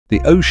The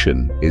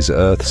ocean is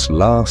Earth's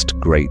last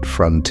great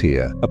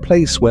frontier, a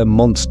place where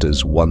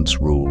monsters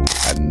once ruled,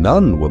 and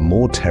none were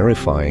more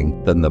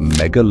terrifying than the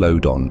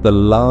Megalodon, the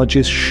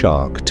largest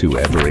shark to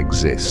ever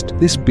exist.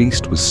 This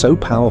beast was so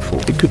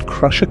powerful it could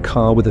crush a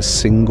car with a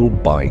single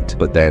bite,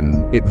 but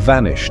then it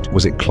vanished.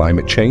 Was it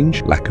climate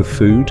change, lack of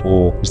food,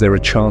 or is there a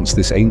chance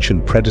this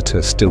ancient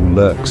predator still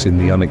lurks in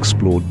the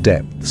unexplored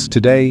depths?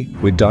 Today,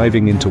 we're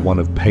diving into one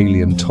of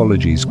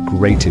paleontology's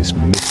greatest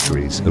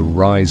mysteries, the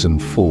rise and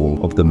fall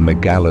of the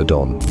Megalodon.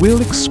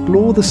 We'll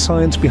explore the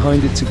science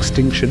behind its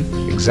extinction,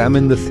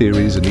 examine the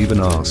theories, and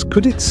even ask,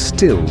 could it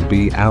still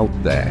be out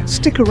there?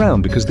 Stick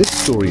around because this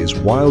story is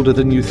wilder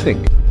than you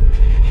think.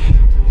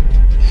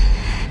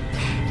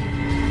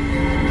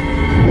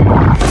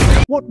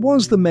 What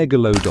was the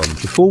Megalodon?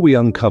 Before we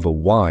uncover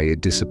why it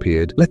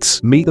disappeared,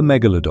 let's meet the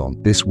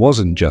Megalodon. This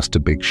wasn't just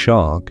a big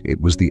shark, it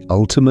was the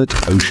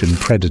ultimate ocean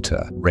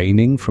predator,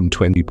 reigning from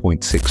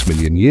 20.6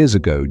 million years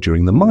ago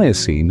during the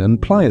Miocene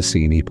and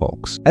Pliocene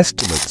epochs.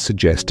 Estimates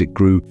suggest it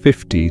grew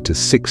 50 to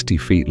 60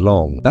 feet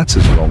long. That's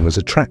as long as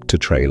a tractor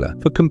trailer.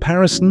 For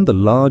comparison, the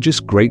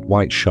largest great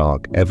white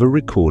shark ever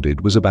recorded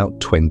was about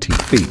 20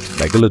 feet.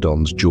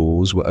 Megalodon's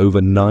jaws were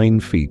over 9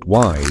 feet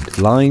wide,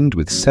 lined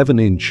with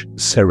 7-inch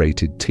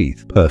serrated teeth.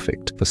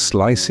 Perfect for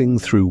slicing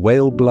through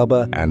whale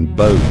blubber and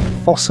bone.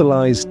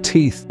 Fossilized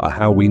teeth are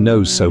how we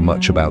know so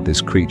much about this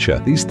creature.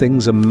 These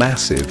things are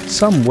massive,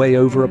 some weigh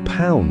over a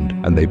pound,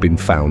 and they've been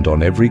found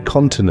on every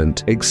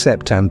continent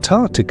except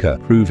Antarctica,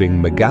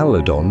 proving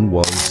Megalodon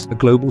was a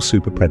global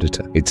super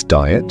predator. Its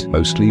diet,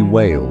 mostly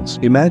whales.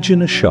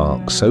 Imagine a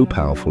shark so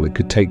powerful it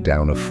could take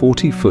down a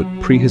 40-foot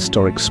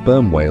prehistoric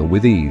sperm whale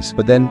with ease.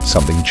 But then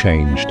something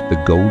changed.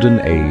 The golden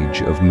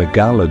age of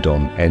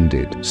Megalodon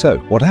ended. So,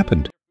 what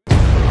happened?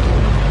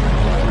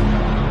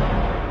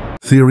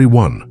 Theory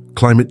 1.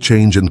 Climate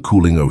change and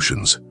cooling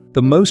oceans.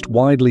 The most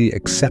widely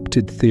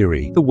accepted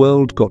theory, the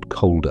world got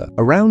colder.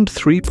 Around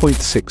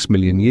 3.6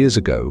 million years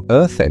ago,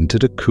 Earth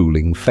entered a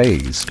cooling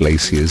phase.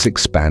 Glaciers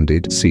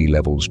expanded, sea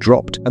levels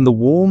dropped, and the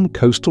warm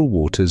coastal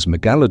waters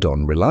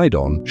Megalodon relied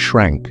on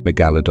shrank.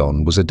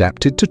 Megalodon was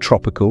adapted to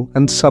tropical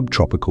and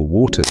subtropical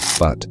waters,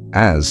 but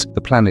as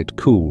the planet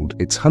cooled,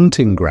 its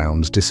hunting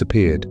grounds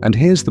disappeared. And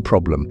here's the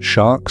problem.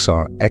 Sharks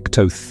are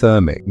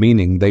ectothermic,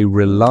 meaning they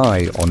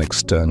rely on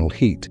external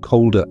heat.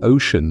 Colder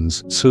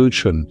oceans,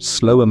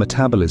 slower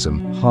metabolism,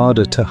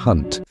 harder to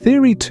hunt.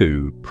 Theory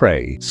 2.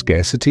 Prey,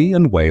 scarcity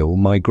and whale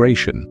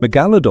migration.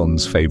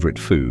 Megalodon's favorite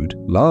food,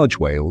 large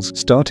whales,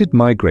 started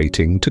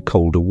migrating to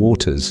colder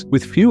waters.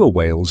 With fewer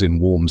whales in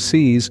warm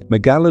seas,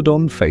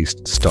 Megalodon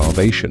faced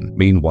starvation.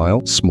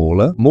 Meanwhile,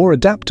 smaller, more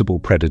adaptable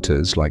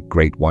predators like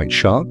great white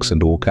sharks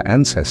and orca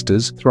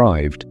ancestors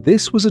thrived.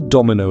 This was a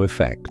domino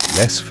effect.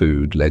 Less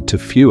food led to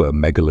fewer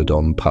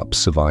Megalodon pups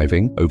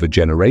surviving. Over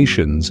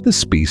generations, the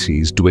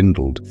species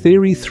dwindled.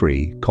 Theory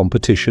 3.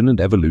 Competition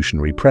and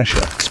evolutionary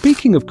pressure.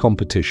 Speaking of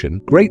competition,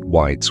 great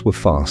whites were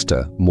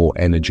faster, more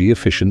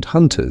energy-efficient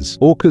hunters.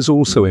 Orcas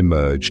also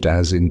emerged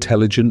as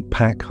intelligent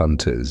pack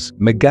hunters.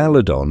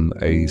 Megalodon,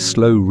 a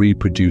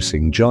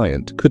slow-reproducing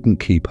giant,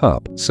 couldn't keep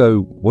up.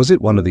 So, was it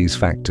one of these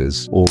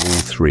factors, or all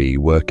three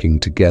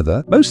working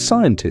together? Most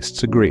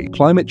scientists agree.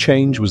 Climate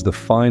change was the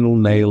final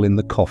nail in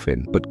the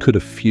coffin, but could a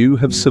few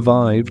have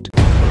survived?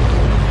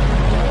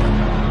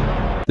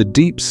 The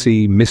deep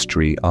sea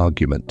mystery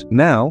argument.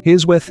 Now,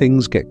 here's where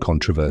things get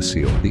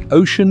controversial. The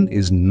ocean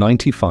is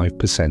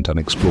 95%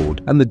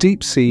 unexplored, and the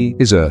deep sea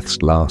is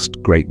Earth's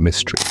last great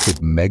mystery. Could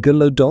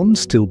Megalodon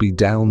still be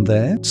down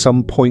there?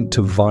 Some point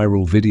to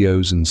viral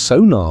videos and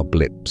sonar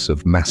blips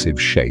of massive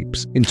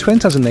shapes. In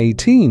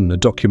 2018, a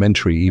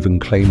documentary even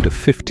claimed a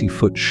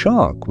 50-foot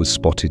shark was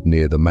spotted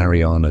near the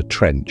Mariana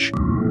Trench.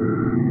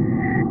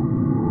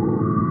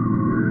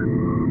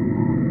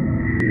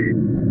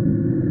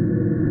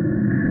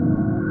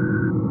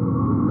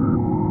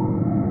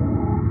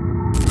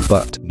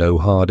 But no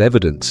hard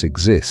evidence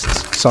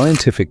exists.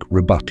 Scientific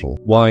rebuttal.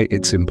 Why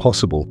it's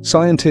impossible.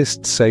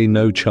 Scientists say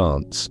no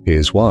chance.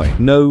 Here's why.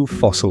 No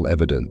fossil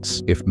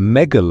evidence. If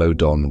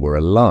Megalodon were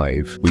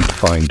alive, we'd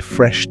find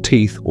fresh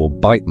teeth or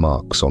bite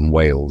marks on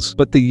whales.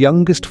 But the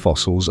youngest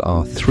fossils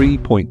are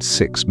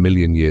 3.6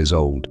 million years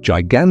old.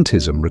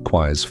 Gigantism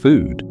requires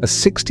food. A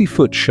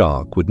 60-foot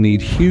shark would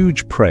need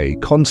huge prey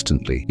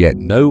constantly, yet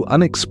no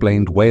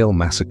unexplained whale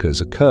massacres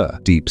occur.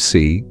 Deep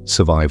sea,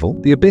 survival.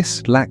 The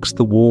abyss lacks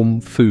the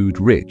warm,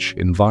 food-rich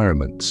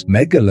environments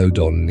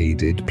Megalodon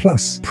needed,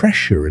 plus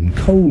pressure and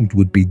cold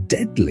would be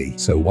deadly.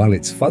 So while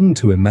it's fun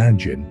to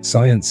imagine,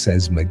 science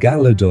says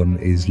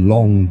Megalodon is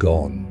long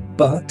gone.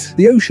 But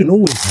the ocean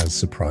always has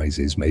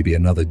surprises. Maybe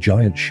another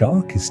giant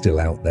shark is still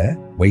out there,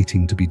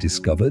 waiting to be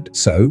discovered.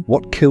 So,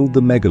 what killed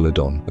the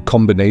Megalodon? A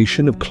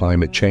combination of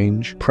climate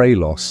change, prey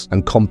loss,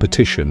 and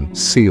competition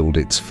sealed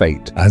its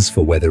fate. As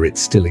for whether it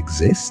still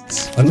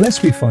exists,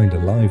 unless we find a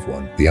live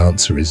one, the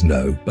answer is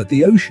no. But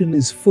the ocean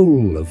is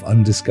full of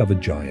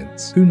undiscovered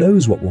giants. Who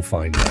knows what we'll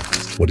find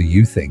next? What do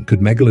you think? Could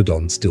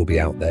Megalodon still be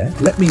out there?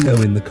 Let me know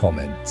in the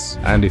comments.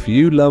 And if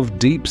you love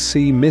deep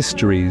sea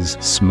mysteries,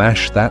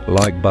 smash that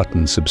like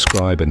button,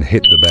 subscribe and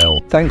hit the bell.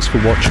 Thanks for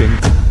watching.